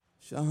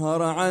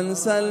شهر عن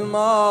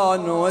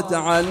سلمان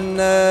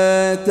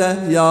وتعنيته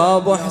يا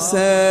ابو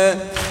حسين،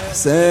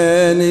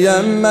 حسين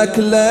يمك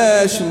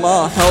ليش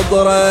ما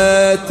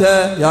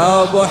حضرته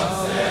يا ابو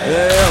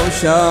حسين.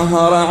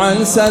 وشهر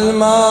عن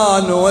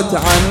سلمان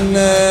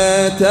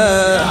وتعنيته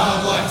يا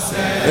ابو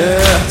حسين،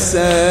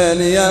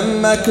 حسين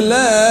يمك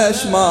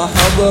ليش ما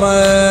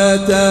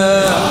حضرته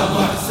يا ابو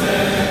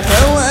حسين.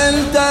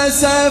 وانت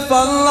سيف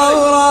الله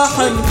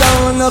ورحمته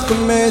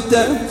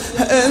ونقمته،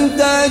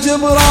 انت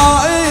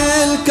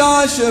جبرائيل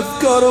كاشف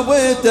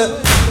كربته،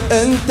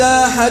 انت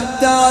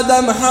حتى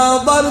دم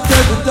حضرت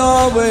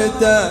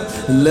بتوبته،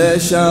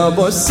 ليش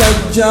ابو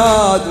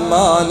السجاد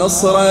ما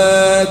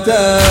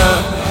نصرته؟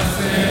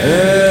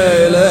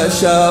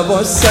 ليش ابو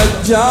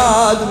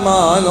السجاد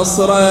ما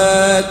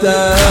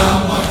نصرته؟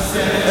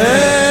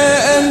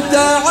 انت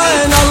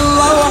عين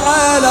الله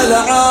وعلى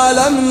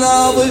العالم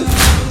ناظر،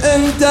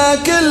 انت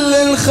كل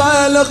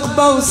الخلق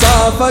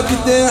بوصافك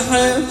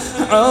تحن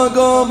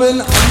عقوب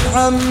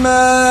عمك،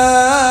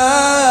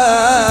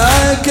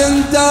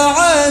 انت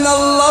عين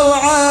الله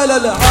وعلى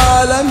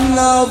العالم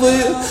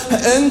ناظر،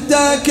 انت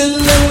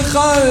كل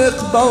الخلق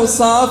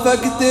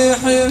بوصافك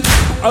تحن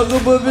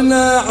عقب ابن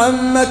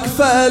عمك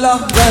فلا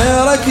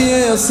غيرك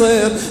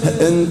يصير،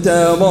 انت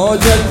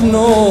موجة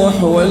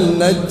نوح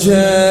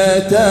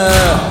والنجيته،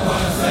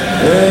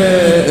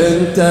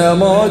 انت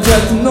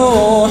موجة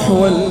نوح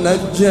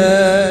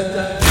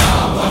والنجيته،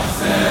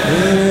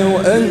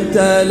 وانت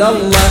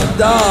لله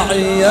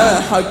داعي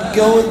يا حق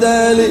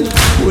ودليل،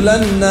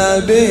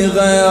 وللنبي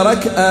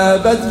غيرك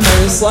ابد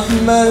ما يصح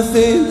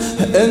مثيل،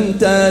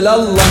 انت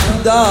لله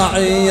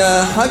داعي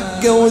يا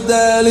حق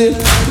ودليل،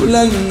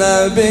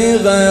 وللنبي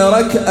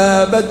غيرك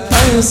ابد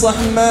ما يصح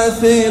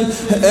مثيل،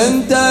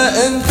 انت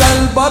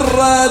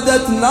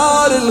البرادة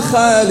نار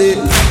الخليل،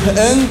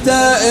 انت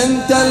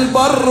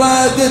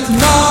البرادة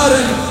نار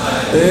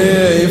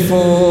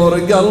يفور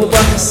قلب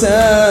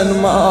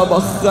حسين ما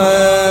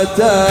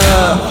بخيته،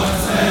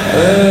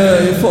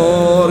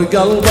 يفور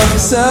قلب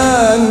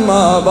حسين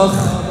ما بخ.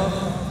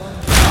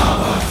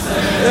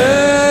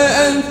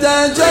 انت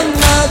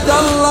جنة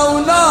الله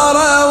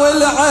وناره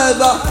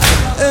والعذاب،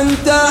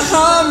 انت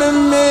حامي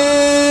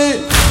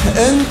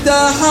انت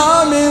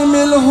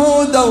حامي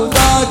الهدى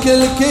وذاك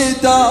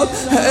الكتاب،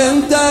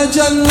 انت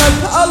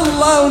جنة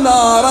الله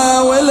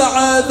وناره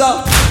والعذاب،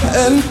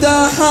 انت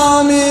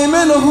حامي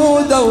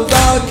الهدى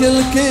وذاك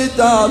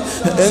الكتاب،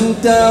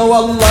 انت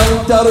والله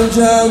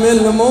ترجم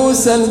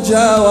الموسى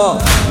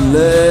الجواب،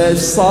 ليش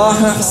صاح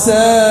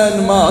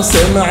حسين ما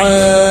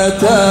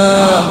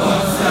سمعته؟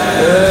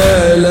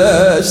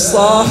 ليش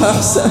صاح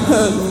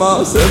حسين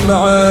ما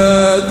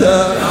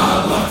سمعته؟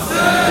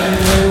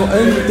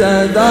 وانت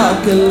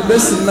ذاك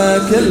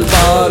البسمك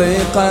الباري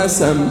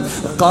قسم،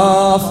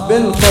 قاف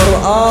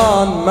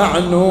بالقرآن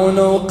معنون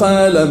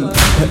وقلم،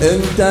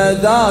 انت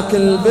ذاك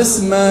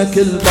البسمك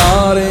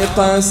الباري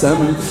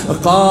قسم،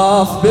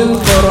 قاف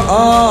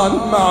بالقرآن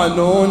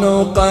معنون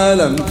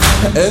وقلم،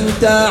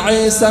 انت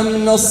عيسى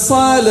من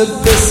الصالب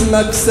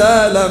باسمك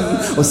سلم،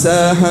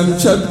 وساهم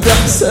شبد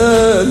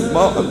حسين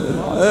ما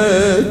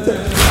منعيته،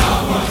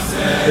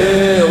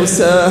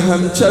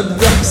 وساهم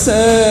شبد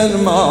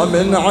حسين ما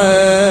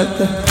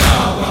منعيته،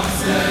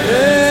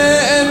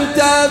 انت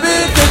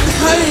بيك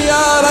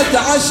تحيرت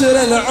عشر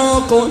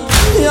العقول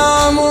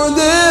يا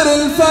مدير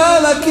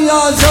الفلك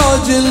يا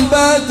زوج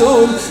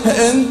البتول،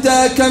 انت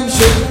كم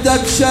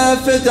شدك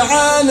شافت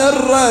عن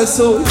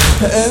الرسول،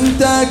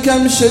 انت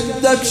كم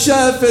شدك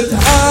شافت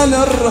عن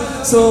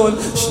الرسول،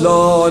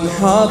 شلون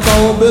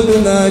حاطوا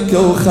بابنك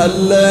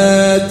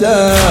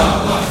وخليته،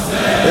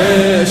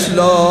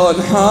 شلون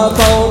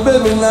حاطوا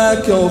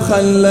بابنك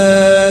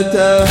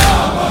وخليته،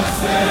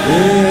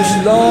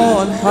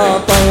 شلون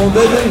حاطوا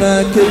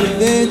بابنك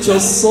بذيك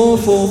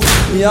الصفوف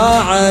يا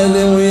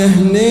علي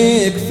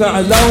ويهنيك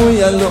فعلا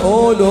ويا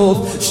الألوف،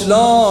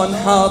 شلون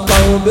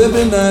حاطوا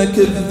بابنك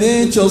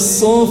بذيك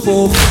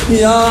الصفوف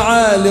يا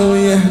علي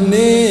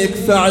ويهنيك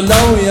فعلا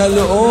ويا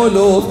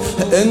الألوف،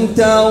 انت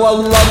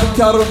والله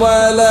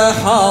بكربلاء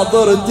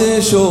حاضر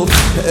تشوف،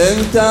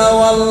 انت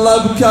والله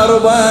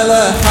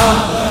بكربلاء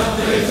حاضر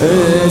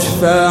ايش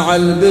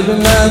فعل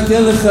بابنك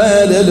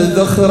الخليل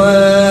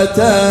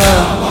ذخرته،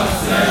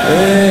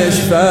 ايش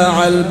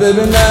فعل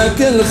بابنك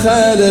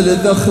الخليل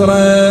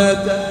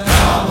ذخرته،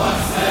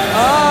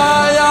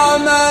 يا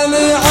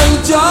منيع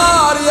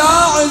الجار يا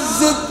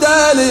عز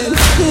الدليل،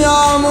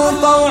 يا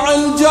مطوع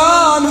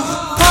الجان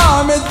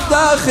حامي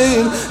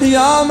الدخيل،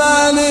 يا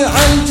منيع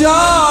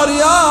الجار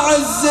يا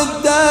عز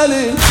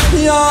الدليل،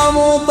 يا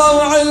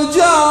مطوع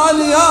الجان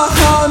يا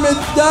حامي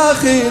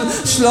الدخيل،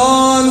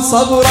 شلون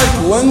صبرك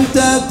وانت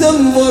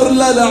تنظر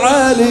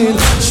للعليل،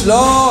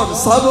 شلون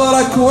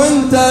صبرك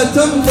وانت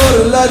تنظر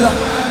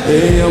للعليل،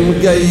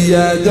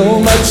 مقيد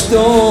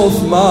ومجتوف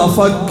ما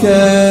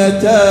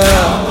فكيته،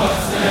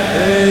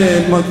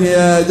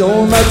 مقيد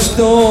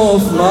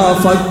ومجتوف ما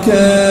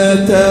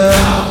فكيته،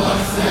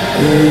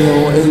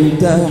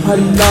 وانت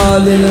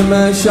حلال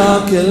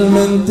المشاكل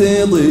من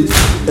تضيق،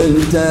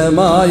 انت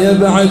ما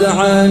يبعد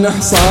عن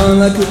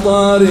حصانك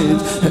طريق،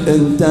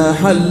 انت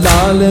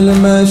حلال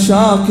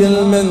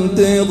المشاكل من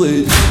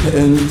تضيق،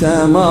 انت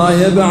ما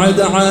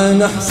يبعد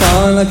عن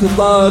حصانك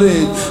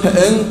طريق،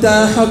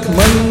 انت حكم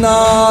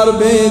النار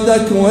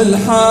بيدك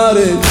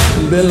والحارق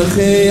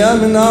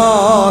بالخيم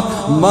نار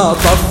ما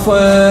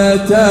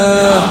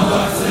طفيته،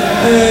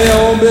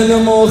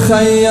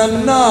 وبالمخيم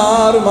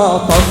نار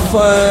ما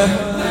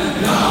طفيته،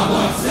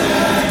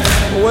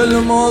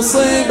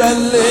 والمصيبة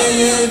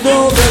اللي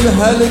يذوب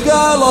لها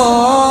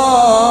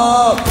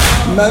القلب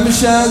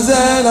ممشى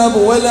زينب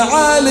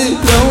والعالي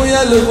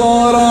ويا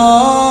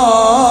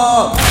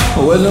الغراب،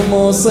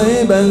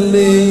 والمصيبة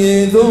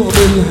اللي يذوب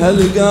لها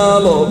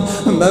القلب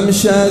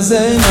ممشى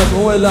زينب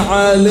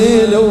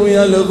والعالي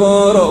ويا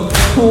الغراب،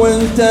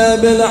 وانت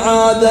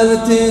بالعادل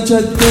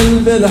تجتل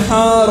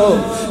بالحارب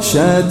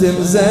شاتم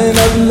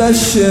زينب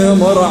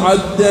للشمر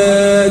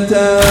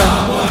عديته،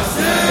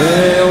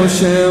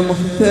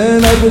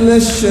 وشمتنا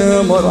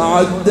بالشمر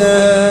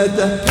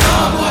عديته،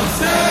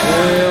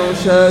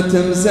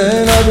 وشاتم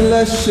زينب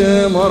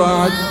للشمر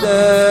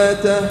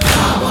عديته،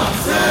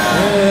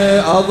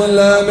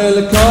 أظلم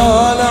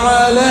الكون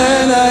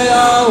علينا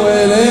يا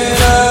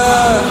ولينا،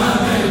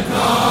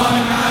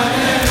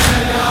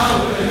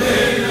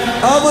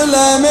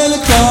 أظلم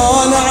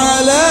الكون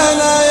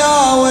علينا يا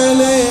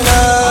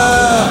ولينا،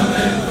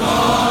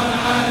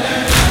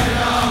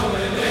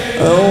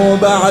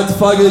 وبعد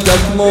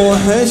فقدك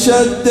موحش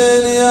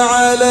الدنيا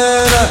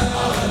علينا،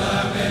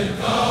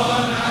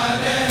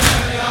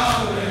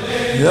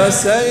 يا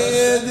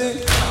سيدي